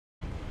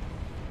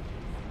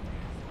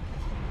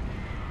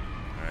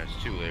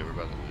It's too late. We're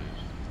about to lose.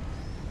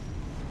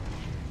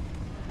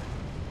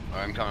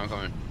 Alright, I'm coming. I'm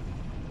coming.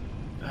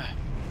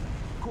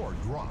 Core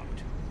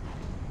dropped.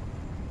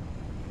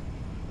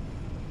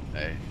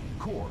 Hey.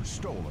 Core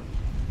stolen.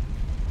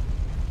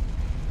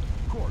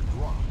 Core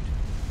dropped.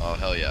 Oh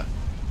hell yeah.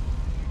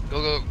 Go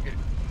go. Get.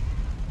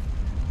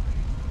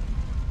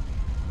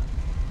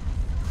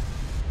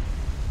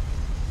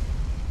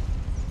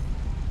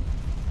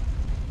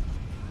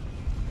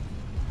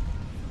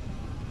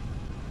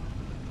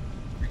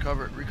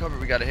 Recover, recover,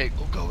 we gotta hit.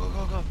 Go, go, go,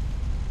 go, go.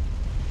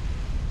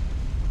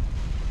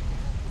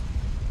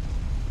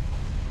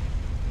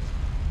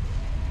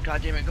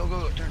 God damn it, go,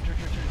 go, go. Turn, turn,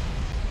 turn, turn.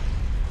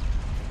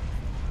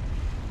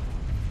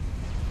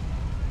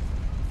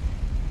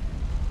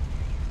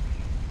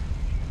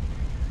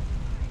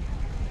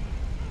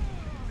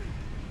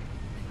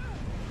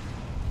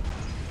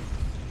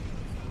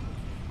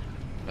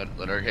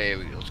 Let her, hey,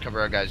 let's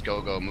cover our guys.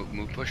 Go, go,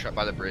 move, push up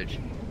by the bridge.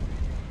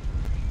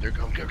 They're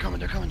coming, they're coming,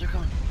 they're coming, they're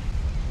coming.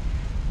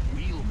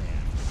 Wheelman.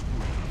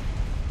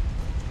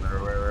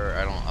 Where?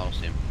 I don't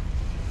see him.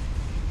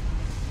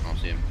 I don't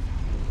see him.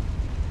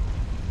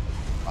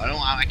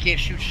 I can't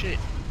shoot shit.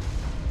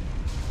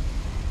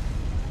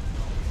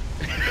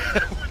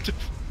 What the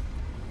f.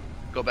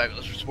 Go back,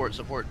 let's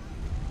support.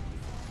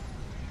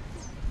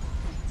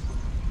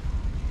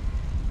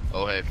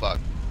 Oh hey, fuck.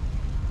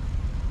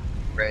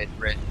 Red.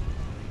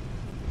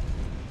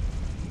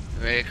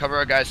 Okay, cover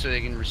our guys so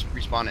they can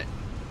respawn it.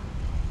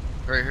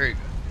 Hurry.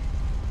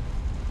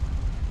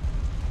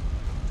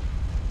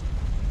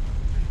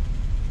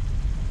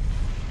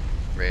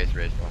 Wraith.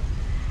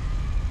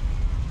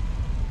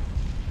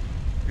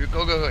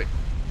 Go.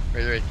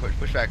 Wraith,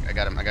 push back. I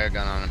got him. I got a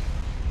gun on him.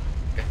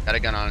 Got a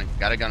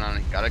gun on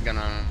him.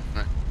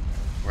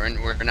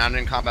 We're not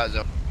in combat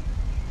zone.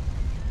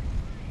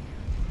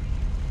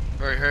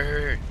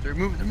 Hurry. They're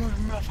moving.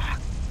 Fuck.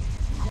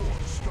 Core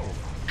stolen.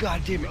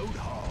 God damn it.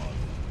 Roadhog.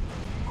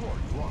 Core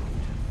dropped.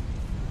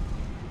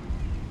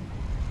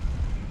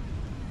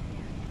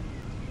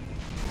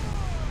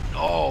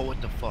 Oh,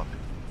 what the fuck?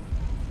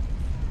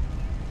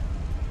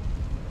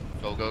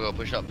 Go,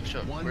 push up.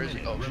 Where is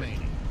he? Oh, shit.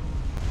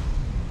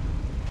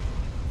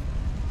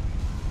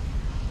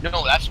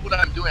 No, that's what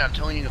I'm doing. I'm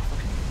telling you to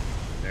fucking.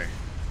 There.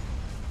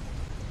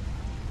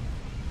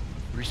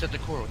 Reset the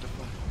core. What the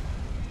fuck?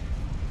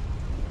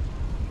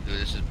 Dude,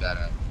 this is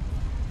badass.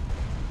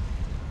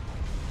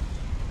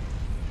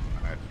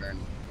 Alright, fair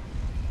enough.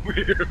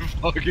 We're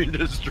fucking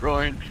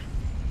destroying.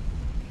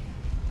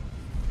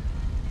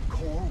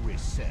 Core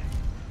reset.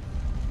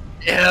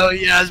 Hell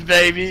yes,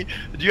 baby.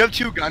 Do you have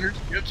two gunners?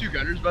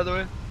 By the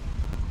way?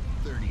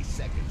 30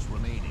 seconds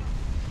remaining.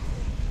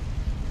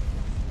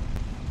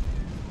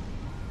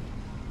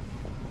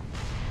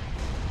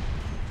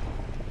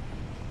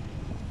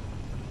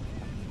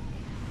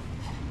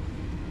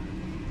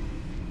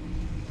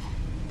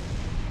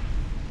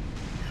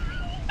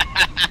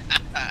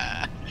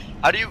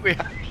 How do you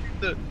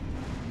shoot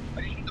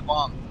the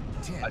bomb?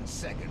 10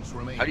 seconds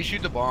remaining. How do you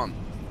shoot the bomb?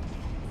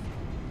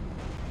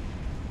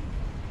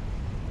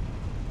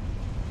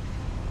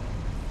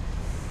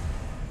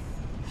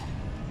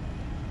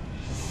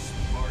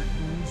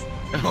 Spartans.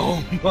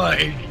 Oh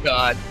my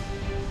god.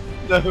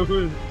 That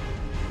was...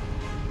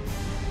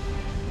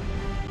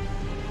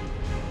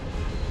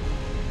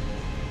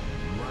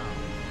 Round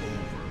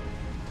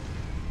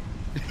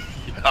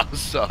over. Y'all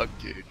suck,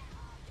 dude.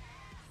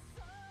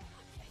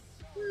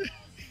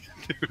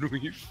 Dude,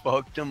 we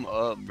fucked him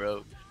up,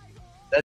 bro.